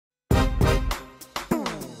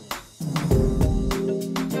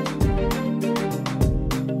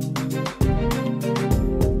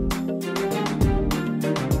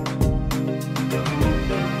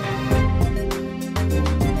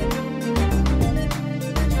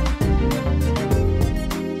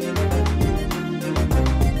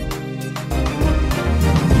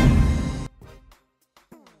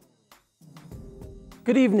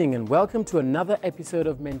Good evening and welcome to another episode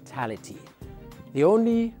of Mentality, the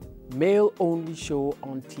only male-only show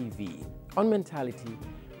on TV. On Mentality,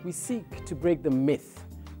 we seek to break the myth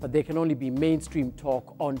that there can only be mainstream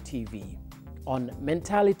talk on TV. On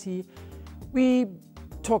Mentality, we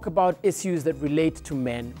talk about issues that relate to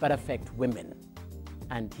men but affect women.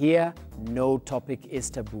 And here, no topic is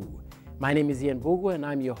taboo. My name is Ian Bogo and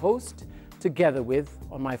I'm your host, together with,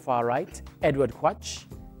 on my far right, Edward Quach.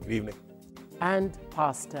 Good evening. And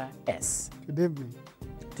Pastor S. Good evening.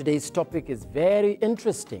 Today's topic is very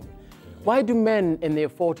interesting. Why do men in their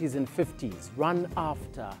 40s and 50s run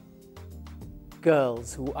after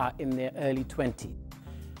girls who are in their early 20s?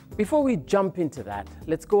 Before we jump into that,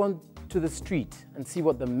 let's go on to the street and see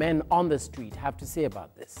what the men on the street have to say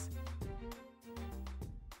about this.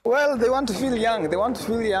 Well, they want to feel young. They want to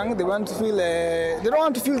feel young. They want to feel. They don't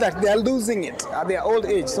want to feel that they are losing it at their old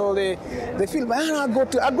age. So they feel, man, I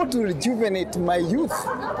got to rejuvenate my youth.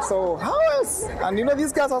 So how else? And you know,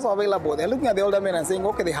 these guys are also available. They're looking at the older men and saying,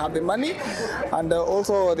 okay, they have the money, and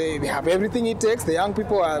also they have everything it takes. The young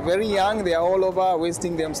people are very young. They are all over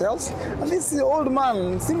wasting themselves. And this old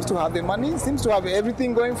man seems to have the money, seems to have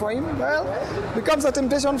everything going for him. Well, becomes a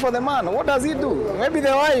temptation for the man. What does he do? Maybe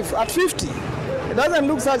the wife at 50. It doesn't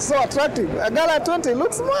look so attractive. A girl at 20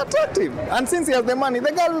 looks more attractive. And since he has the money,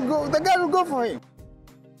 the girl will go for him.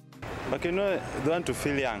 But you know, they want to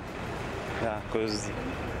feel young. Yeah, because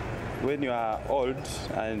when you are old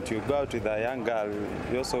and you go out with a young girl,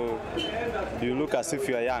 you look as if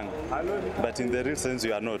you are young. But in the real sense,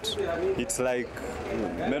 you are not. It's like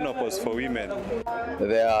menopause for women.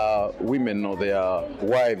 Their women or their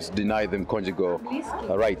wives deny them conjugal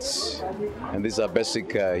rights. And these are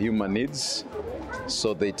basic human needs.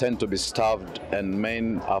 So they tend to be starved, and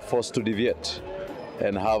men are forced to deviate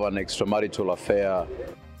and have an extramarital affair.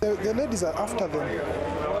 The ladies are after them.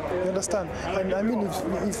 You understand? And I mean,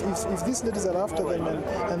 if these ladies are after them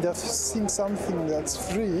and they're seeing something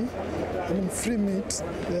that's free, I mean, free meat,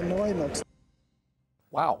 then why not?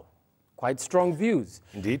 Wow, quite strong views.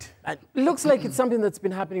 Indeed. And it looks like it's something that's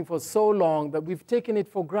been happening for so long that we've taken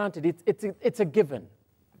it for granted. It's a given.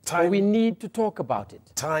 But we need to talk about it.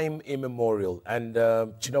 Time immemorial. And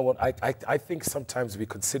do you know what? I think sometimes we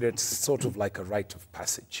consider it sort of like a rite of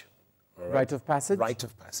passage. Right? Rite of passage? Rite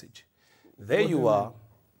of passage. There you are.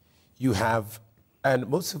 You have, and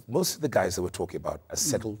most of the guys that we're talking about are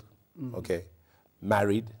settled, okay,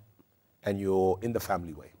 married, and you're in the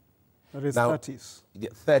family way. That is now, 30s. Yeah,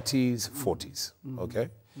 30s, 40s, okay?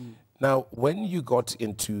 Now, when you got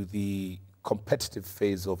into the competitive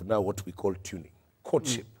phase of now what we call tuning,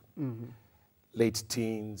 courtship, late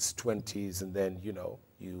teens, 20s, and then, you know,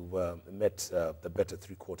 you met the better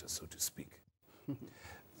three quarters, so to speak.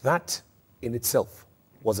 That in itself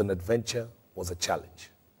was an adventure, was a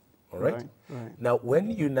challenge, all right? Right. Now,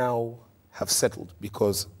 when you now have settled,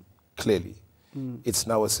 because clearly it's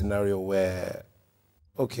now a scenario where,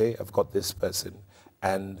 okay, I've got this person,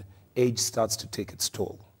 and age starts to take its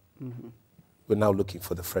toll. We're now looking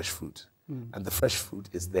for the fresh fruit, and the fresh fruit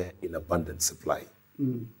is there in abundant supply.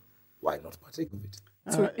 Why not partake of it?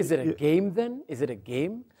 So is it a game then? Is it a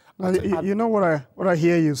game? You know what I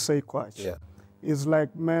hear you say, Quach? Yeah. Is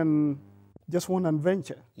like men just want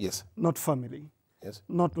adventure. Yes. Not family. Yes.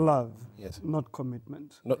 Not love. Yes. Not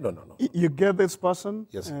commitment. No. You get this person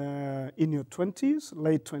Yes. In your 20s,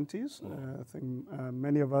 late 20s. I think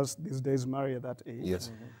many of us these days marry at that age.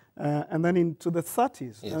 Yes. And then into the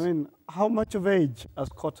 30s. Yes. I mean, how much of age has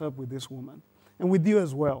caught up with this woman? And with you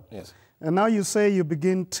as well. Yes. And now you say you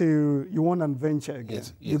want adventure again.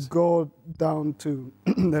 Yes. You go down to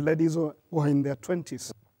the ladies who are in their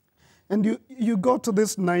 20s. And you go to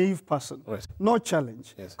this naive person, Right. no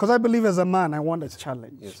challenge. Yes. Because I believe as a man, I want a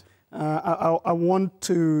challenge. Yes. I want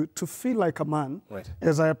to feel like a man Right.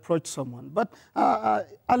 as I approach someone. But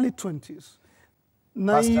early 20s,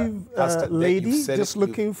 naive Pastor, lady just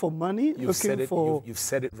looking for money, You've said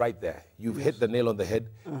it right there. You've hit the nail on the head.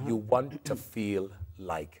 You want to feel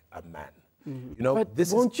like a man. You know, But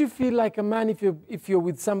won't you feel like a man if you're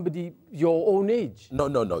with somebody your own age? No.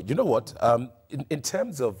 You know what? In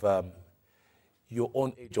terms of your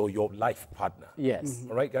own age or your life partner. Yes.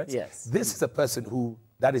 All right, guys? Yes. This is a person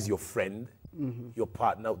that is your friend, your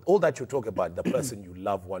partner, all that you're talking about, the person you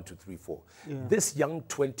love, 1, 2, 3, 4. This young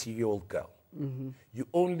 20-year-old girl, you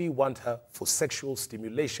only want her for sexual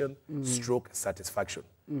stimulation, stroke satisfaction.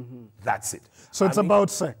 That's it. So it's about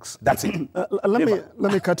sex. That's it.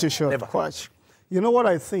 Let me cut you short, Never. Quach. You know what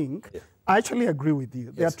I think? Yeah. I actually agree with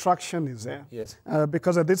you. The Yes. attraction is there. Yes.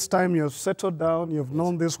 Because at this time you've settled down, you've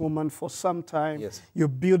known this woman for some time, Yes. you're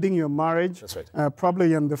building your marriage. That's right. Probably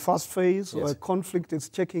you're in the first phase Yes. where conflict is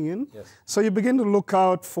checking in. Yes. So you begin to look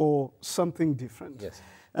out for something different. Yes.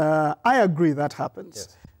 I agree that happens.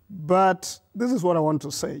 Yes. But this is what I want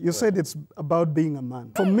to say. You said it's about being a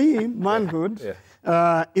man. For me, manhood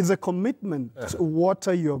is a commitment to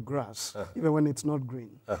water your grass, even when it's not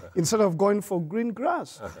green. Instead of going for green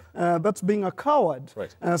grass, that's being a coward.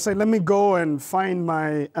 Right. Say, let me go and find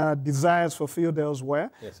my desires fulfilled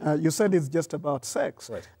elsewhere. Yes. You said it's just about sex.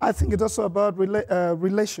 Right. I think it's also about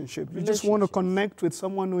relationship. You just want to connect with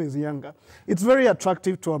someone who is younger. It's very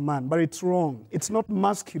attractive to a man, but it's wrong. It's not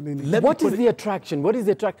masculinity. What is the attraction? What is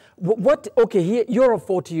the attraction? Okay, here, you're a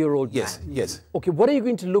 40-year-old Yes, man. yes. Okay, what are you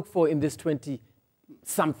going to look for in this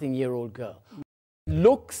 20-something-year-old girl?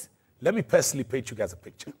 Looks? Let me personally paint you guys a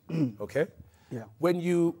picture, okay? Yeah. When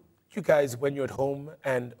you guys, when you're at home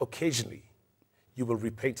and occasionally you will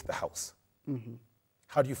repaint the house,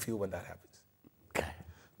 how do you feel when that happens?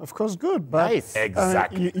 Of course, good, but Nice.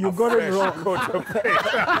 Exactly. you got it wrong.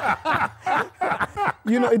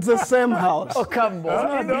 You know, it's the same house. Oh, come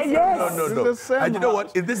on. No. It's the same And you know house.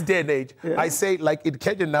 what? In this day and age, I say, like in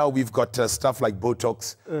Kenya now, we've got stuff like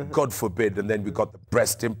Botox, God forbid, and then we got the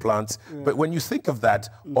breast implants. But when you think of that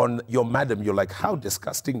on your madam, you're like, how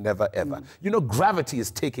disgusting, never ever. You know, gravity is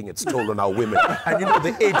taking its toll on our women. And you know,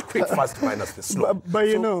 the age quick, fast minus the slow. But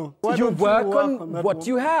you know, why You don't work on that what one?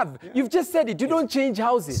 you have. You've just said it. You don't change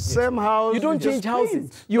houses. Same house. You don't just change houses.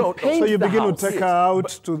 paint. You paint So you the begin house. to take her out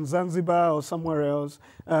to Zanzibar or somewhere else.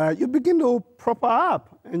 You begin to prop her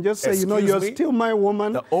up and just say, you know, Excuse you're me? still my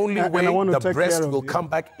woman. The only and way I want to the take breast care of will you. come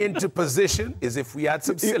back into position is if we add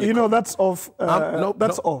some silicone. You know, that's off. No,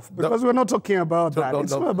 that's no, off because we're not talking about that.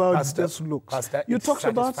 It's not about Pastor, just looks. Pastor, You it's talked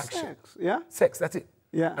about satisfaction. sex, yeah? Sex, that's it.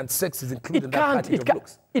 Yeah. And sex is included in It that can't. package It of can't.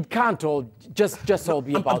 looks. It can't all just all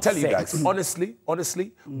be about I'm telling sex. you guys,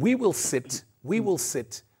 honestly, we will sit,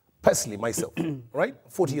 personally myself, right?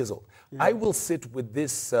 40 years old. I will sit with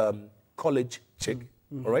this college chick,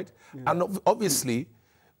 all right? And obviously,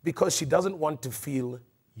 because she doesn't want to feel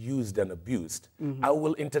used and abused, I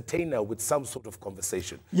will entertain her with some sort of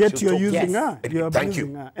conversation. Yet She'll you're talk- using Yes. her. You're Thank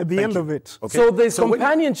abusing you. her at the Thank end you. of it. Okay? So there's when you-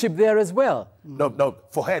 companionship there as well. No,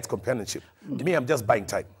 for her it's companionship. Me, I'm just buying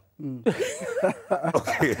time.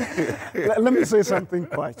 Okay. Let me say something,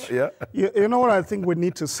 Patch. Yeah. You know what I think we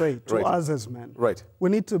need to say to Right. us as men? Right. We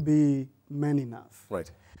need to be men enough. Right.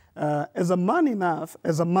 As a man enough,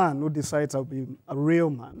 as a man who decides I'll be a real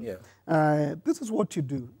man, this is what you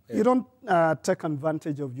do. You don't take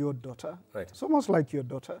advantage of your daughter. Right. It's almost like your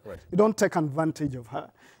daughter. Right. You don't take advantage of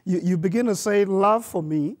her. You begin to say love for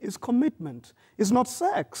me is commitment. It's not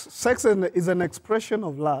sex. Sex is an expression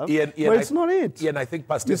of love, Ian, but it's not it. Ian, I think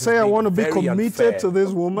Pastor You is say I being want to be very committed unfair to this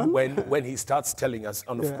woman. when he starts telling us,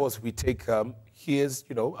 and of course we take, he is,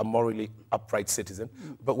 you know, a morally upright citizen,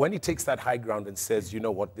 but when he takes that high ground and says, you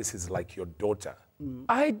know what, this is like your daughter.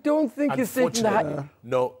 I don't think he's taking Unfortunately, that.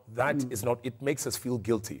 no, that is not, it makes us feel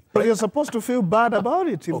guilty. But you're supposed to feel bad about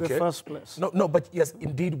it in the Okay. first place. No, but yes,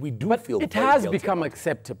 indeed, we do But feel it very has guilty become about it.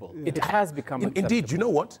 acceptable. It has become acceptable. Indeed, you know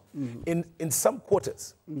what? In some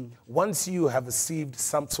quarters, once you have achieved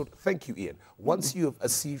some sort of, thank you, Ian, once you have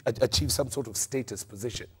achieved some sort of status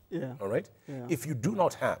position, all right? Yeah. If you do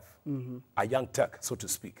not have a young Turk, so to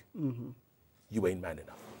speak, you ain't man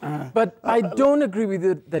enough, But I don't agree with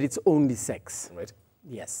you that it's only sex. right?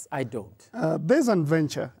 Yes, I don't. There's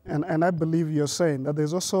adventure, and I believe you're saying that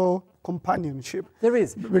there's also companionship. There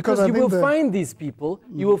is. Because I you think will find these people,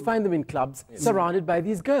 you will find them in clubs surrounded by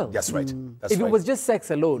these girls. That's right. That's If right. it was just sex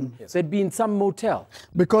alone, they'd be in some motel.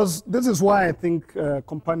 Because this is why I think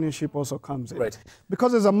companionship also comes in. Right.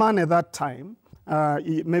 Because as a man at that time,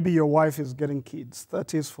 maybe your wife is getting kids,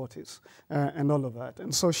 30s, 40s, and all of that.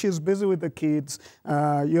 And so she's busy with the kids.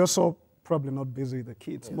 You're also probably not busy with the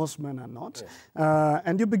kids. Most men are not.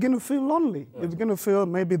 And you begin to feel lonely. You begin to feel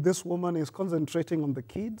maybe this woman is concentrating on the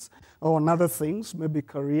kids or on other things, maybe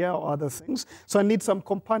career or other things. So I need some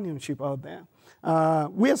companionship out there.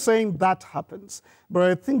 We are saying that happens. But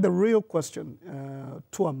I think the real question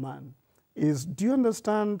to a man is, do you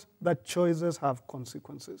understand that choices have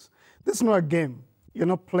consequences? This is not a game. You're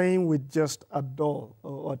not playing with just a doll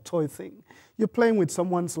or a toy thing. You're playing with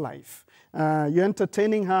someone's life. You're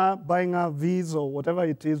entertaining her, buying her V's or whatever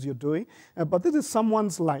it is you're doing. But this is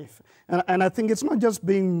someone's life. And I think it's not just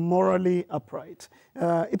being morally upright.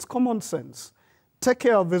 It's common sense. take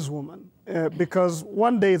care of this woman because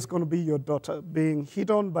one day it's going to be your daughter being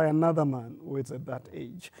hit on by another man who is at that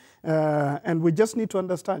age. And we just need to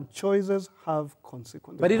understand choices have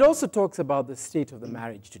consequences. But it also talks about the state of the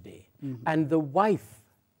marriage today. And the wife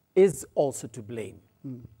is also to blame.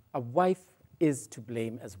 A wife is to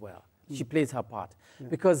blame as well. She plays her part.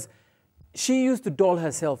 Because she used to doll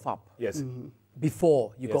herself up. Yes.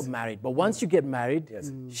 Before you got married. But once you get married,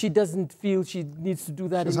 she doesn't feel she needs to do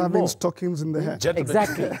that She's anymore. having stockings in the head.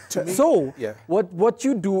 Exactly. So what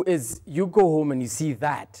you do is you go home and you see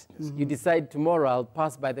that. You decide tomorrow I'll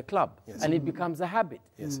pass by the club. And it becomes a habit.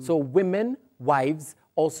 So women, wives,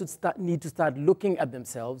 also need to start looking at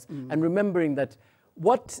themselves and remembering that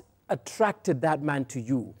what attracted that man to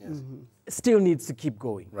you still needs to keep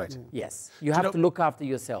going. Right. Yes. You have to look after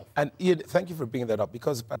yourself. And Ian, thank you for bringing that up,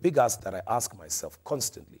 because a big ask that I ask myself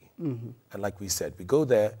constantly, and like we said, we go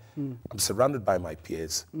there, I'm surrounded by my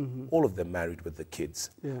peers, all of them married with the kids,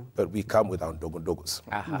 but we come with our dogondogos.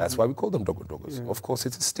 That's why we call them dogondogos. Of course,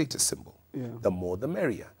 it's a status symbol. The more, the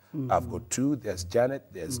merrier. I've got two, there's Janet,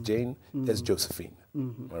 there's Jane, there's Josephine,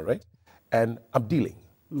 all right? And I'm dealing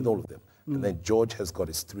with all of them. And then George has got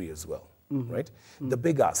his 3 as well. Right? The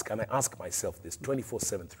big ask, and I ask myself this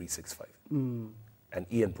 24/7, 365. And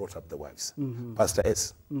Ian brought up the wives. Pastor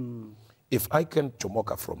S, if I can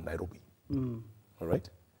chomoka from Nairobi, all right,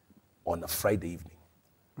 on a Friday evening,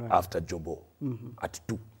 after Jobo, at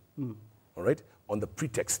 2, all right, on the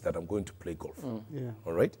pretext that I'm going to play golf,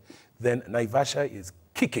 all right, then Naivasha is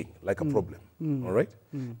kicking like a problem, all right,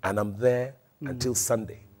 and I'm there until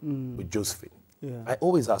Sunday with Josephine. I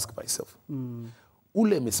always ask myself,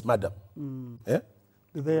 Ule Miss Madam,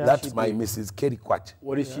 that's my Mrs. Kerry Kwach.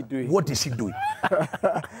 What is she doing? What is she doing?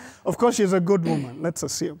 Of course, she's a good woman, let's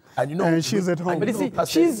assume. And you know, and she's at home. But you see,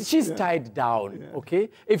 she's tied down, okay?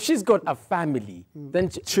 If she's got a family, then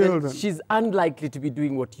she's unlikely to be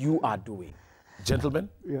doing what you are doing. Gentlemen,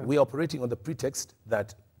 we're operating on the pretext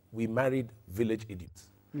that we married village idiots,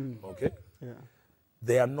 okay?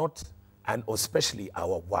 They are not, and especially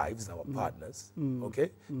our wives, our partners,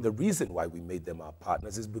 okay? The reason why we made them our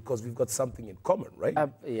partners is because we've got something in common, right?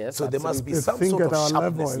 Yes, so there must be They some think sort at of our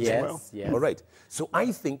level sharpness. as Yes, well. yes. All right. So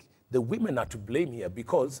I think the women are to blame here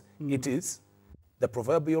because it is the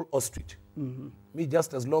proverbial ostrich. Me,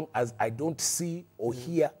 just as long as I don't see or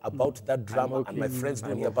hear about that drama and my friends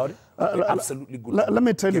don't hear about it, I'm absolutely good. Let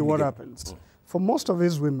me tell you what happens. For most of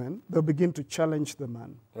these women, they'll begin to challenge the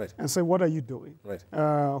man and say, what are you doing?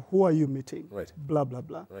 Who are you meeting? Blah, blah,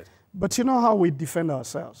 blah. But you know how we defend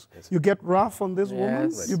ourselves? You get rough on this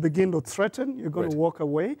woman, you begin to threaten, you're going to walk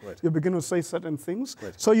away, you begin to say certain things.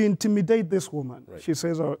 So you intimidate this woman. She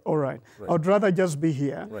says, all right, I'd rather just be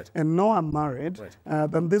here and know I'm married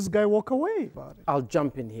than this guy walk away. I'll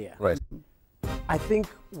jump in here. I think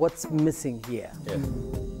what's missing here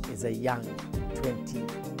is a young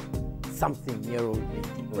 20-something-year-old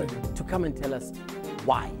lady to come and tell us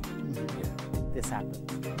why this happens.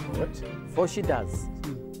 Before she does,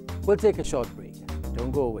 we'll take a short break.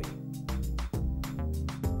 Don't go away.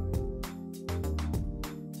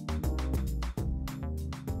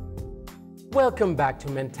 Welcome back to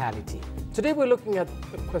Mentality. Today we're looking at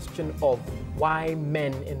the question of why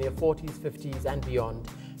men in their 40s, 50s and beyond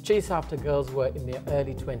chase after girls who are in their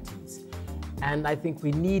early 20s. And I think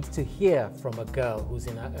we need to hear from a girl who's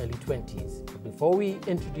in her early 20s. But before we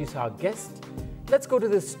introduce our guest, let's go to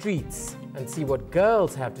the streets and see what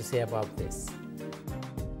girls have to say about this.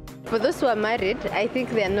 For those who are married, I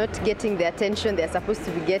think they are not getting the attention they're supposed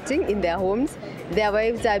to be getting in their homes. Their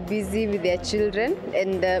wives are busy with their children,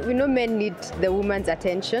 and we know men need the woman's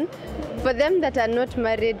attention. For them that are not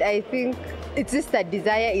married, I think it's just a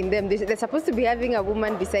desire in them. They're supposed to be having a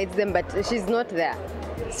woman besides them, but she's not there.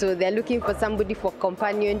 So they're looking for somebody for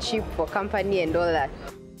companionship, for company and all that.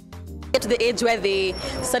 Get to the age where they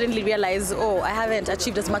suddenly realize, oh, I haven't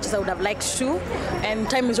achieved as much as I would have liked to, and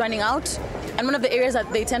time is running out. And one of the areas that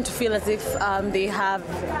they tend to feel as if they have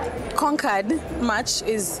conquered much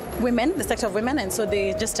is women, the sector of women, and so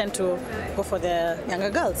they just tend to go for the younger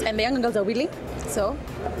girls. And the younger girls are willing, so,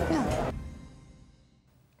 yeah.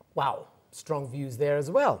 Wow, strong views there as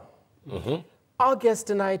well. Our guest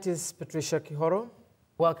tonight is Patricia Kihoro.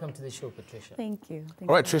 Welcome to the show, Patricia. Thank you.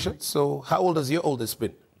 All right, Tricia, so how old has your oldest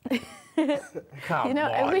been? You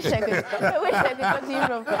know, I wish I could talk to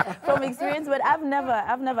you from experience, but I've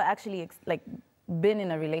never actually been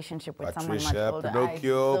in a relationship with someone much older.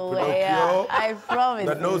 Pinocchio. I promise.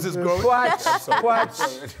 The nose is growing.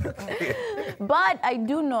 But I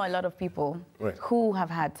do know a lot of people who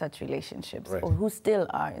have had such relationships or who still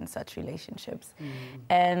are in such relationships.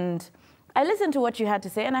 And I listened to what you had to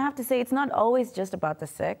say, and I have to say it's not always just about the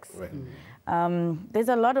sex. there's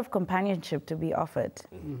a lot of companionship to be offered,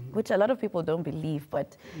 which a lot of people don't believe,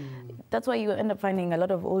 but that's why you end up finding a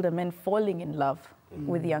lot of older men falling in love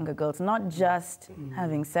with younger girls, not just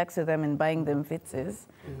having sex with them and buying them fitzes,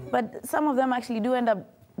 but some of them actually do end up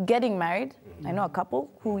getting married. I know a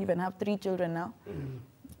couple who even have 3 children now.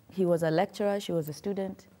 He was a lecturer, she was a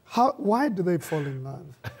student. Why do they fall in love?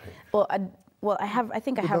 Well, I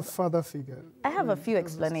think I have a father figure. I have a few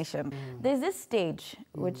explanations. There's this stage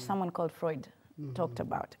which someone called Freud talked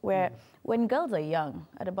about, where when girls are young,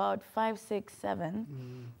 at about 5, 6,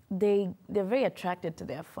 7, they're very attracted to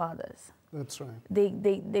their fathers. That's right.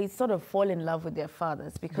 They sort of fall in love with their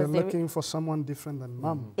fathers because they're looking for someone different than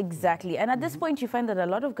mom. Exactly. And at this point, you find that a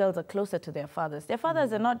lot of girls are closer to their fathers. Their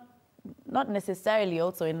fathers are not necessarily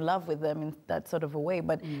also in love with them in that sort of a way,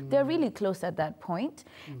 but they're really close at that point,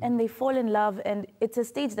 and they fall in love, and it's a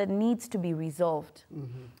stage that needs to be resolved.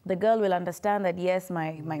 The girl will understand that, yes,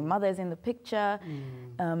 my mother is in the picture.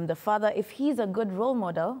 The father, if he's a good role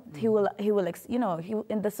model, he will,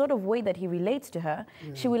 in the sort of way that he relates to her,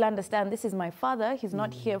 she will understand, this is my father. He's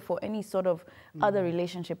not here for any sort of other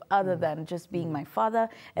relationship other than just being my father,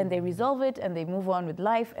 and they resolve it, and they move on with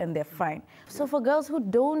life, and they're fine. So for girls who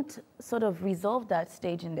don't sort of resolve that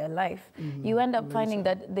stage in their life, you end up finding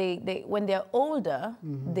that they when they're older,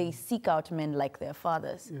 they seek out men like their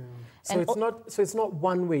fathers. So it's not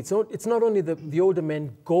one way. It's not only the older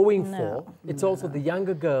men going for, it's also the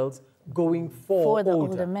younger girls going for the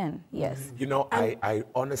older men. Yes. You know, I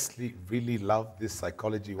honestly really love this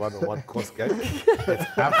Psychology 101 course, guys.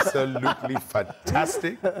 It's absolutely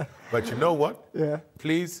fantastic. But you know what?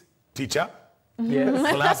 Please, teacher,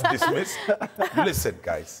 class dismissed. Listen,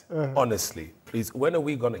 guys, honestly, please, when are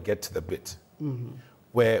we going to get to the bit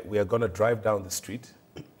where we are going to drive down the street,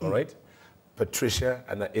 all right? Patricia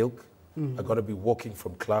and her ilk are going to be walking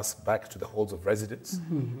from class back to the halls of residence,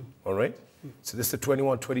 all right? So this is a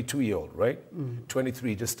 21, 22-year-old, right?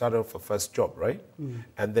 23, just started off her first job, right?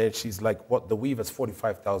 And then she's like, what, the weaver's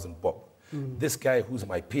 45,000 bob. This guy who's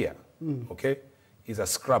my peer, okay? He's a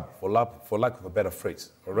scrub, for lack of a better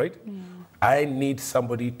phrase, all right? I need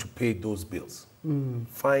somebody to pay those bills.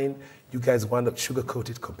 Fine, you guys want a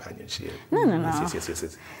sugar-coated companionship. No.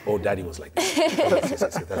 Yes. Oh, Daddy was like this.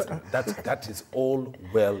 Yes. That is all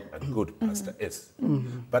well and good, Pastor S.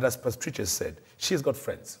 But as Patricia said, she's got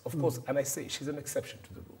friends, of course, and I say she's an exception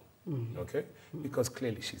to the rule, okay? Because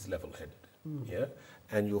clearly she's level-headed, yeah?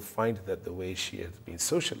 And you'll find that the way she has been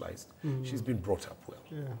socialized, she's been brought up well,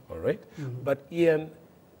 all right? But Ian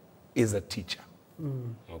is a teacher,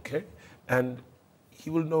 okay? And he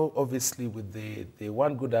will know, obviously, with the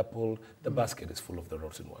one good apple, the basket is full of the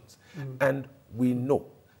rotten ones. And we know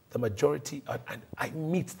the majority, and I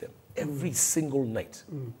meet them every single night,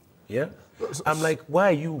 yeah? I'm like, why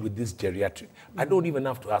are you with this geriatric? I don't even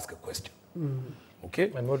have to ask a question,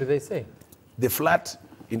 okay? And what do they say? The flat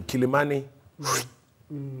in Kilimani,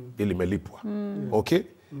 okay?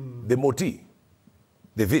 The moti,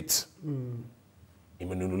 the vit,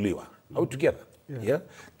 imenunuliwa. Are we together? Yeah?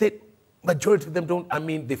 The majority of them don't, I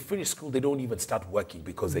mean, they finish school, they don't even start working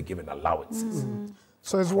because they're given allowances.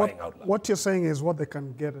 So it's what you're saying is what they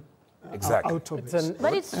can get out of it.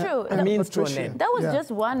 But it's true. It means to an end. That was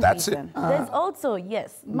just one reason. There's also,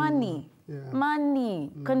 yes, money. Money,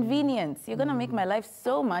 convenience. You're going to make my life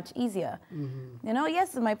so much easier. You know,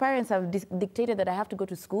 yes, my parents have dictated that I have to go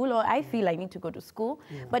to school, or I feel I need to go to school.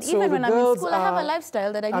 But So even when the I'm in girls school, I have a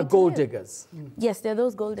lifestyle that I need to gold live. diggers. Yes, they're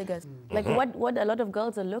those gold diggers. Like what a lot of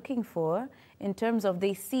girls are looking for in terms of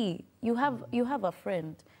they see, you have a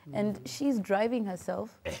friend, and she's driving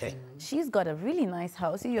herself. She's got a really nice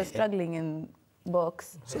house. You're struggling in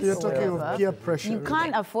box. So you're talking of peer pressure. You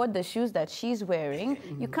can't afford the shoes that she's wearing.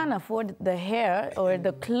 You can't afford the hair or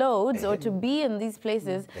the clothes or to be in these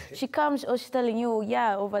places. She comes, she's telling you,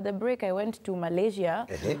 yeah, over the break I went to Malaysia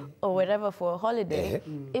or wherever for a holiday.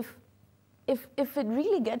 If it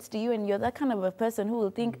really gets to you and you're that kind of a person who will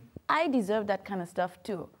think, I deserve that kind of stuff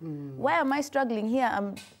too. Why am I struggling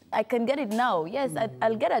here? I can get it now. Yes,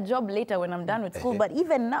 I'll get a job later when I'm done with school, but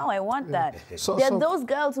even now I want that. There are those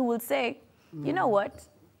girls who will say, you know what?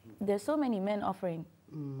 There's so many men offering.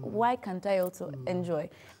 Why can't I also enjoy?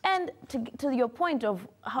 And to your point of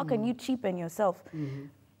how can you cheapen yourself?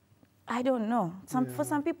 I don't know. For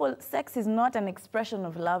some people, sex is not an expression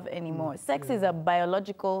of love anymore. Sex is a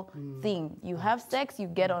biological thing. You have sex, you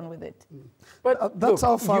get on with it. But that's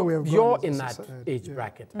how far we have gone. You're in that age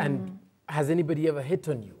bracket. And has anybody ever hit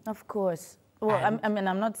on you? Of course. Well, I mean,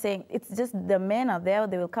 I'm not saying, it's just the men are there,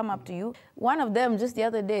 they will come up to you. One of them just the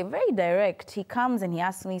other day, very direct, he comes and he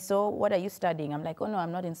asks me, so what are you studying? I'm like, oh no,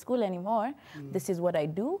 I'm not in school anymore. This is what I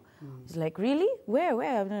do. He's like, really?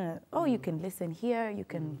 Where? Oh, you can listen here, you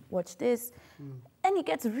can watch this. And he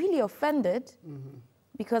gets really offended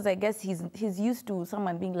because I guess he's used to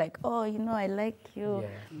someone being like, oh, you know, I like you.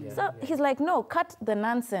 So he's like, no, cut the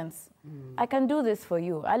nonsense. I can do this for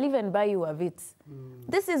you. I'll even buy you a Vitz.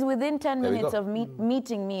 This is within 10 minutes of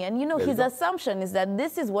meeting me. And you know, his assumption is that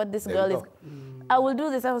this is what this girl is. I will do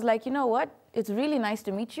this. I was like, you know what? It's really nice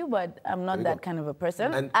to meet you, but I'm not that kind of a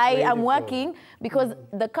person. And I am working because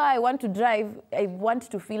the car I want to drive, I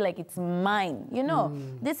want to feel like it's mine. You know,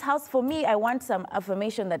 this house for me, I want some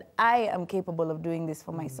affirmation that I am capable of doing this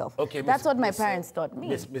for myself. Okay, that's what my parents taught me.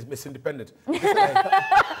 Miss Independent.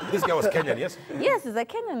 This guy was Kenyan, yes? Yes, he's a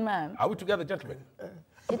Kenyan man. Are we together, gentlemen?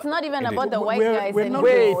 It's not even about the white guys anymore.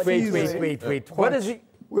 Wait. What is it?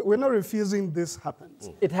 We're not refusing this happens.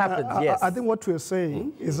 It happens, yes. I think what we're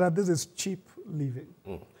saying is that this is cheap living.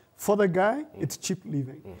 For the guy, it's cheap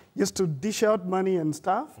living. Just to dish out money and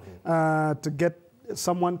stuff, to get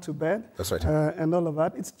someone to bed. That's right. And all of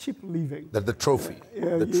that, it's cheap living. The trophy.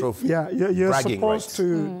 The trophy. Yeah, you're supposed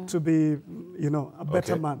to be, you know, a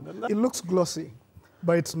better man. It looks glossy,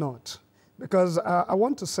 but it's not. Because I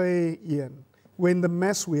want to say, Ian, we're in the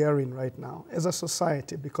mess we are in right now as a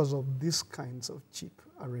society because of these kinds of cheap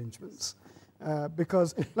arrangements.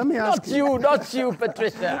 Because let me ask you. Not you,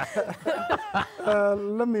 Patricia.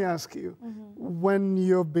 Let me ask you, when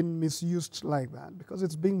you've been misused like that, because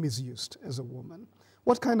it's being misused as a woman,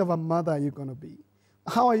 what kind of a mother are you going to be?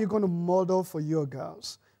 How are you going to model for your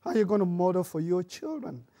girls? How are you going to model for your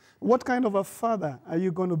children? What kind of a father are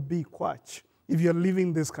you going to be, Kwach, if you're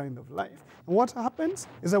living this kind of life? And what happens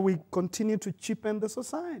is that we continue to cheapen the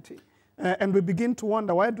society. And we begin to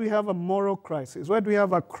wonder, why do we have a moral crisis? Why do we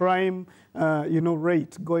have a crime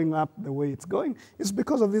rate going up the way it's going? It's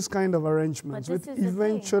because of this kind of arrangements which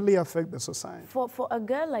eventually affect the society. For a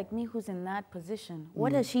girl like me who's in that position,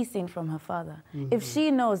 what has she seen from her father? If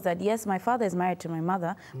she knows that, yes, my father is married to my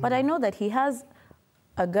mother, but I know that he has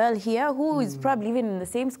a girl here who is probably even in the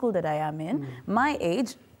same school that I am in, my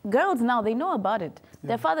age, girls now, they know about it.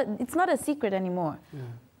 Their father, it's not a secret anymore.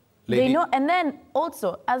 They know, and then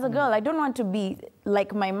also, as a girl, I don't want to be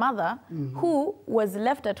like my mother, who was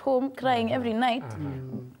left at home crying every night,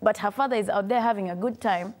 but her father is out there having a good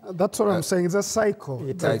time. That's what I'm saying. It's a cycle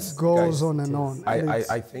that goes on and on.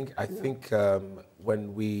 I think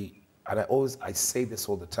when we, and I say this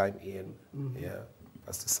all the time, Ian,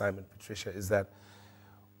 Pastor Simon, Patricia, is that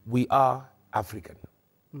we are African,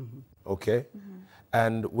 okay?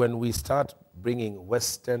 And when we start bringing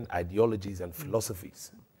Western ideologies and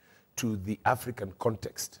philosophies to the African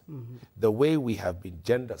context, the way we have been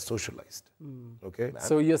gender socialized, okay?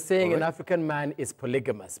 So you're saying an African man is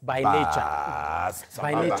polygamous by nature?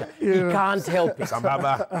 By nature. He can't help it.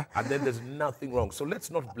 And then there's nothing wrong. So let's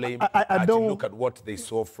not blame. I don't look at what they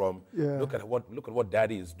saw from. Look at what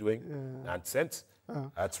Daddy is doing. Nonsense.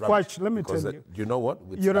 That's right. Quite, let me tell you. You know what?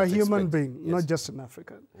 You're a human being, not just an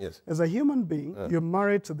African. Yes. As a human being, you're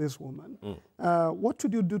married to this woman. What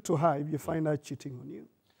would you do to her if you find her cheating on you?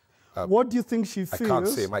 What do you think she feels? I can't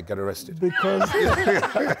say, I might get arrested. Because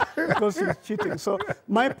she's cheating. So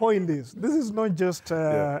my point is, this is not just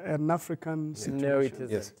an African situation. No, it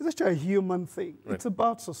isn't. It's actually a human thing. Right. It's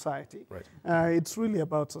about society. Right. It's really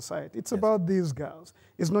about society. It's about these girls.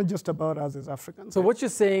 It's not just about us as Africans. So what you're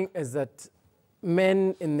saying is that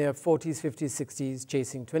men in their 40s, 50s, 60s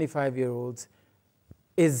chasing 25-year-olds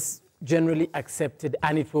is generally accepted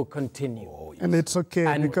and it will continue. Oh, yes. And it's okay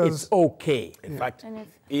and because it's okay. In fact,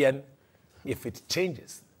 Ian, if it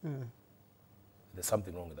changes, there's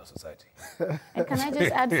something wrong with our society. And can I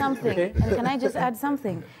just add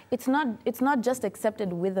something? It's not just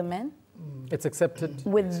accepted with the men. It's accepted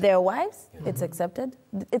with their wives. It's accepted.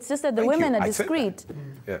 It's just that the women are discreet.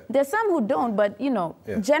 There's some who don't, but you know,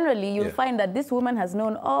 generally you'll find that this woman has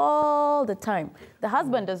known all the time. The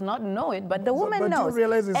husband does not know it, but the woman knows. But you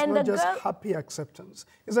realize it's not just happy acceptance.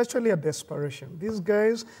 It's actually a desperation. These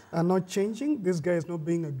guys are not changing. This guy is not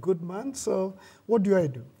being a good man. So what do I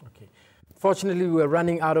do? Okay. Fortunately, we're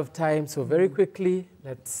running out of time. So very quickly,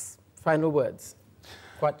 let's final words.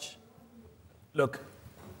 Kwach. Look.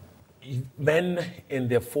 Men in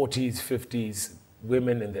their 40s, 50s,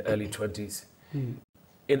 women in their early 20s.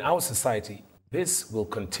 In our society, this will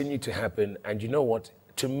continue to happen. And you know what?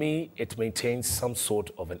 To me, it maintains some sort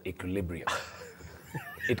of an equilibrium.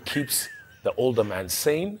 It keeps the older man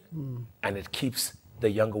sane, and it keeps the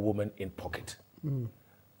younger woman in pocket.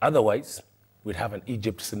 Otherwise, we'd have an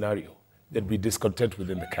Egypt scenario. they'd be discontent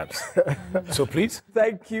within the camps. So please.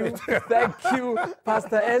 Thank you,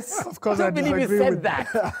 Pastor S. Of course, I I believe you disagree said with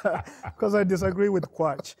that. Because I disagree with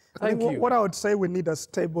Kwach. Thank you. What I would say, we need a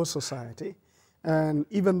stable society. And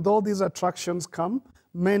even though these attractions come,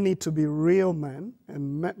 men need to be real men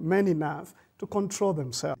and men enough to control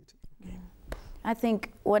themselves. I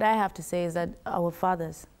think what I have to say is that our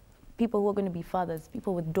fathers, people who are going to be fathers,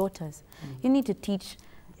 people with daughters, you need to teach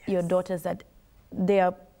your daughters that they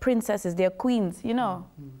are princesses, they are queens, you know.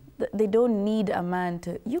 They don't need a man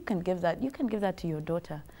to, you can give that to your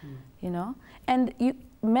daughter, you know. And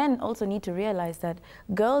men also need to realize that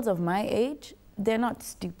girls of my age, they're not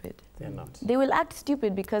stupid. They're not. They will act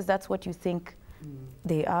stupid because that's what you think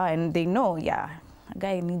they are, and they know, yeah, a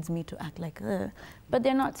guy needs me to act like, but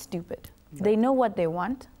they're not stupid. They know what they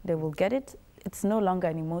want, they will get it. It's no longer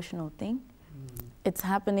an emotional thing. It's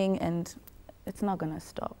happening and it's not gonna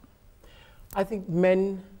stop. I think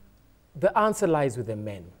men, the answer lies with the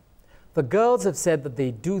men. The girls have said that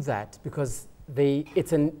they do that because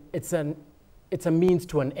it's a means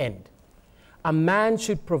to an end. A man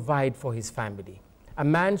should provide for his family. A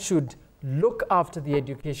man should look after the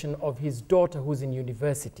education of his daughter who's in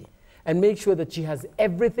university and make sure that she has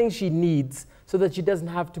everything she needs so that she doesn't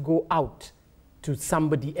have to go out to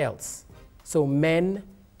somebody else. So men,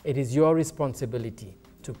 it is your responsibility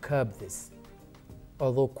to curb this.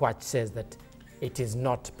 Although Kwach says that it is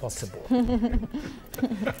not possible.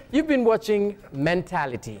 You've been watching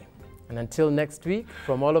Mentality. And until next week,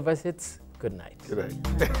 from all of us, it's good night. Good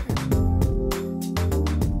night.